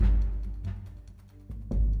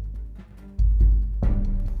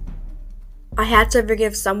I had to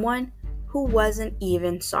forgive someone who wasn't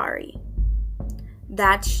even sorry.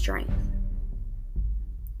 That's strength.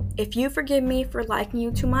 If you forgive me for liking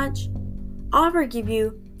you too much, I'll forgive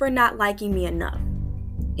you for not liking me enough.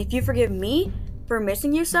 If you forgive me for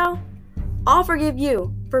missing you so, I'll forgive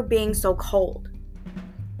you for being so cold.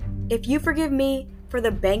 If you forgive me for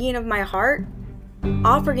the banging of my heart,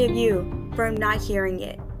 I'll forgive you for not hearing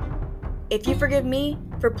it. If you forgive me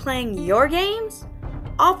for playing your games,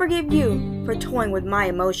 I'll forgive you for toying with my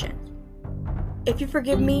emotions. If you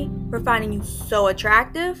forgive me for finding you so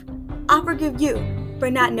attractive, I'll forgive you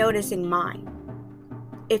for not noticing mine.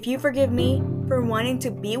 If you forgive me for wanting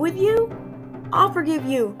to be with you, I'll forgive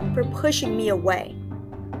you for pushing me away.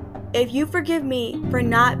 If you forgive me for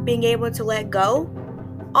not being able to let go,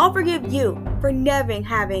 I'll forgive you for never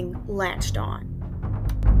having latched on.